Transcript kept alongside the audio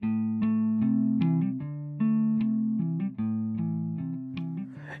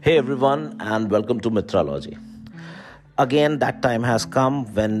Hey everyone, and welcome to Mitrology. Again, that time has come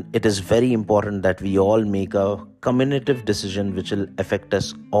when it is very important that we all make a communicative decision which will affect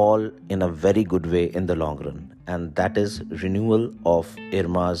us all in a very good way in the long run, and that is renewal of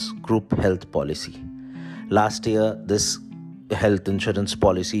IRMA's group health policy. Last year, this health insurance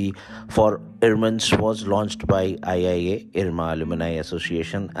policy for airmans was launched by IIA, IRMA Alumni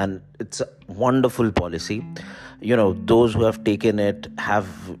Association, and it's a wonderful policy. Those who have taken it have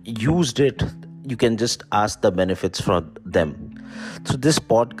used it. You can just ask the benefits from them. So this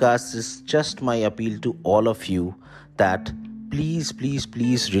podcast is just my appeal to all of you that please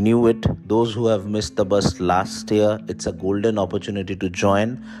renew it. Those who have missed the bus last year, it's a golden opportunity to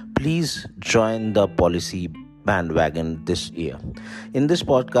join. Please join the policy bandwagon this year. In this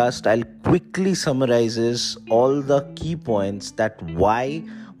podcast, I'll quickly summarize all the key points that why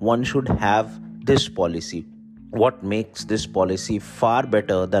one should have this policy. What makes this policy far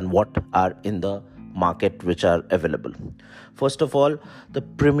better than what are in the market which are available. First of all, the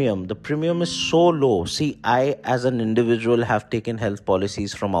premium is so low. See, I as an individual have taken health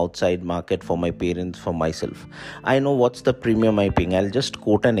policies from outside market for my parents, for myself. I know what's the premium I'm paying. I'll just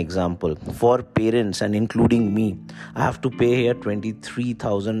quote an example. For parents and including me, I have to pay here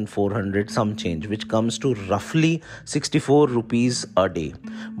 23,400 some change, which comes to roughly 64 rupees a day.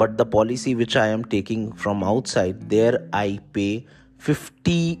 But the policy which I am taking from outside, there I pay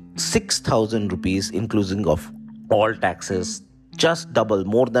 56,000 rupees inclusive of all taxes, just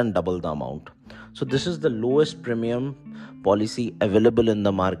more than double the amount. So this is the lowest premium policy available in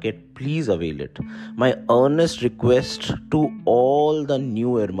the market. Please avail it. My earnest request to all the new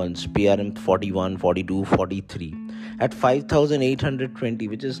airmans, PRM 41, 42, 43 at 5,820,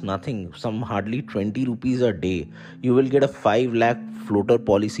 which is nothing, some hardly 20 rupees a day, you will get a 5 lakh floater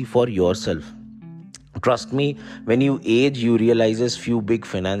policy for yourself. Trust me, when you age, you realize few big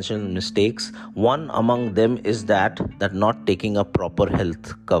financial mistakes. One among them is that not taking a proper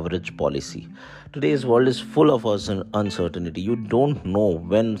health coverage policy. Today's world is full of uncertainty. You don't know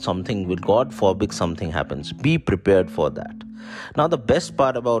when something will, God forbid, something happens. Be prepared for that. Now, the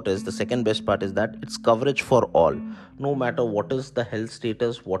second best part is that it's coverage for all. No matter what is the health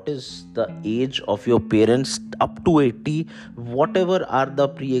status, what is the age of your parents, up to 80, whatever are the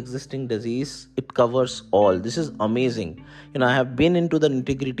pre-existing disease, it covers all. This is amazing. I have been into the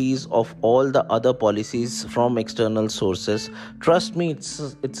nitty-gritties of all the other policies from external sources. Trust me,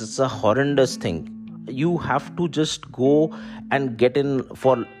 it's a horrendous thing. You have to just go and get in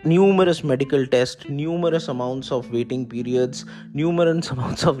for numerous medical tests, numerous amounts of waiting periods, numerous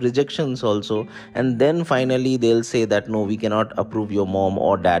amounts of rejections also, and then finally they'll say that no, we cannot approve your mom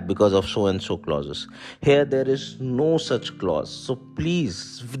or dad because of so and so clauses. Here there is no such clause. So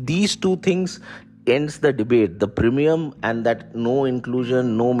please, these two things ends the debate, the premium and that no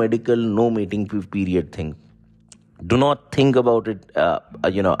inclusion, no medical, no waiting period thing. Do not think about it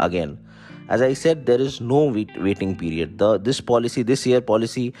again. As I said, there is no waiting period. This year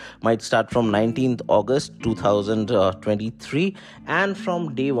policy might start from 19th August 2023 and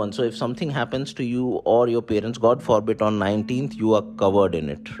from day one. So if something happens to you or your parents, God forbid, on 19th, you are covered in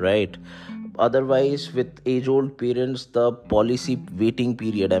it, right? Otherwise, with age-old parents, the policy waiting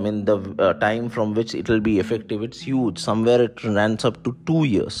period, the time from which it will be effective, it's huge. Somewhere it runs up to 2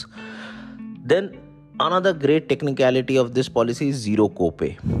 years. Then another great technicality of this policy is zero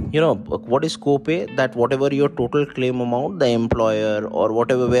copay. What is copay? That whatever your total claim amount, the employer or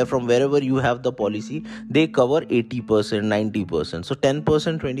wherever you have the policy, they cover 80%, 90%. So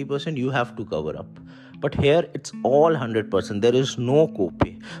 10%, 20% you have to cover up. But here it's all 100%. There is no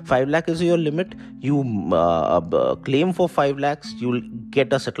copay. 5 lakh is your limit. You claim for 5 lakhs, you'll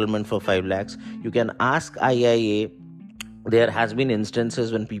get a settlement for 5 lakhs. You can ask IIA. There has been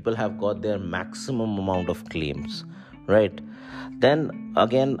instances when people have got their maximum amount of claims, right? Then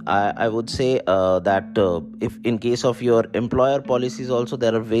again, I would say that if in case of your employer policies also,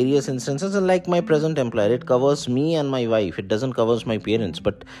 there are various instances. And like my present employer, it covers me and my wife. It doesn't cover my parents.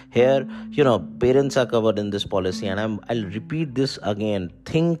 But here, parents are covered in this policy. And I'll repeat this again.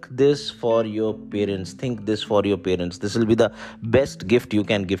 Think this for your parents. This will be the best gift you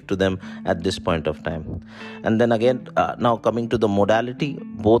can give to them at this point of time. And then again, now coming to the modality,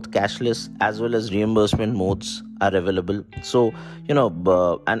 both cashless as well as reimbursement modes are available. So there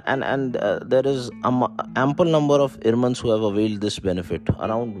is ample number of airmans who have availed this benefit,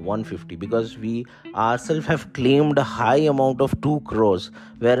 around 150, because we ourselves have claimed a high amount of 2 crores,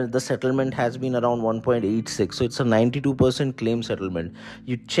 where the settlement has been around 1.86. So it's a 92% claim settlement.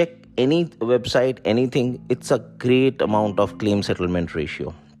 You check any website, anything, it's a great amount of claim settlement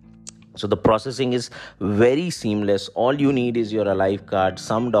ratio. So the processing is very seamless. All you need is your alive card,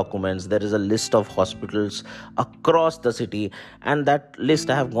 some documents. There is a list of hospitals across the city, and that list,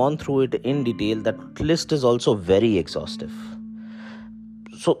 I have gone through it in detail. That list is also very exhaustive.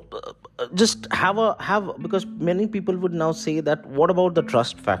 So just have, because many people would now say that what about the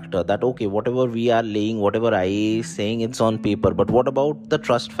trust factor, that okay, whatever we are laying, whatever IA is saying, it's on paper, but what about the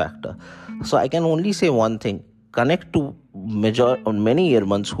trust factor? So I can only say one thing: connect to many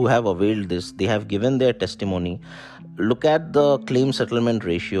airmans who have availed this. They have given their testimony. Look at the claim settlement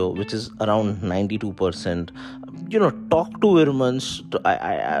ratio, which is around 92%. Talk to airmans.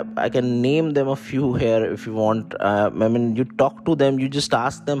 I can name them a few here if you want. I mean, you talk to them, you just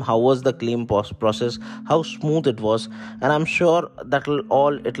ask them how was the claim process, how smooth it was, and I'm sure that'll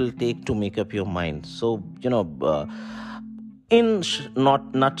all it'll take to make up your mind. So in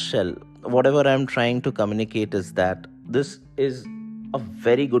not nutshell, whatever I'm trying to communicate is that this is a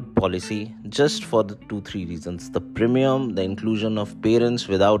very good policy, just for the 2-3 reasons: the premium, the inclusion of parents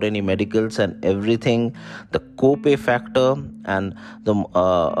without any medicals and everything, the copay factor, and the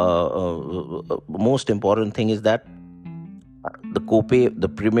most important thing is that the copay, the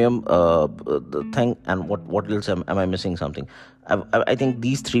premium, the thing, and what else am I missing something? I think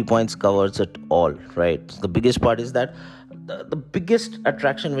these 3 points covers it all, right? The biggest part is that the biggest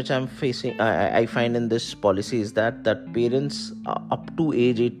attraction which I find in this policy is that parents up to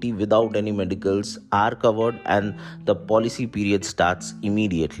age 80 without any medicals are covered, and the policy period starts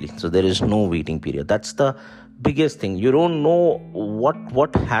immediately, so there is no waiting period. That's the biggest thing. You don't know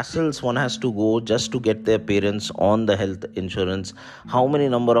what hassles one has to go just to get their parents on the health insurance, how many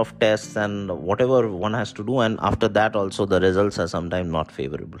number of tests and whatever one has to do, and after that also the results are sometimes not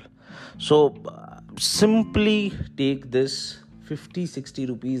favorable. So simply take this 50-60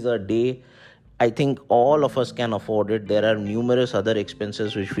 rupees a day. I think all of us can afford it. There are numerous other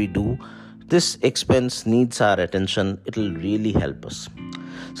expenses which we do. This expense needs our attention. It'll really help us.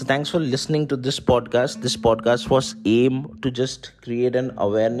 So thanks for listening to this podcast. This podcast was aimed to just create an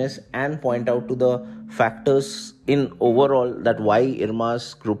awareness and point out to the factors in overall that why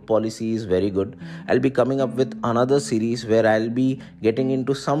IRMA's group policy is very good. I'll be coming up with another series where I'll be getting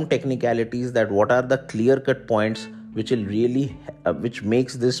into some technicalities, that what are the clear-cut points which will really which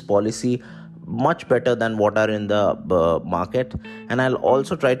makes this policy much better than what are in the market. And I'll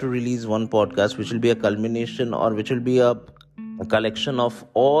also try to release one podcast which will be a culmination, or which will be a collection of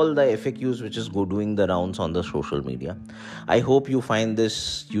all the FAQs which is doing the rounds on the social media. I hope you find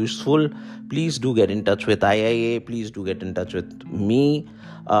this useful. Please do get in touch with IIA. Please do get in touch with me.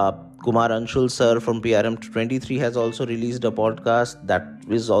 Kumar Anshul sir from PRM 23 has also released a podcast that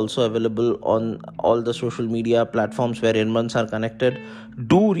is also available on all the social media platforms where Inmans are connected.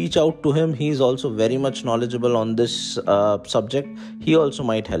 Do reach out to him. He is also very much knowledgeable on this subject. He also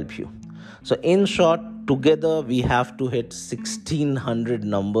might help you. So in short, together we have to hit 1600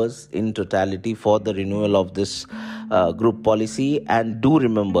 numbers in totality for the renewal of this group policy. And do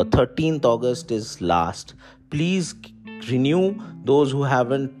remember, 13th August is last. Please renew. Those who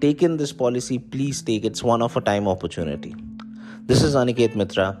haven't taken this policy, please take it. It's one of a time opportunity. This is Aniket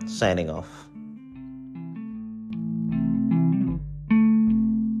Mitra signing off.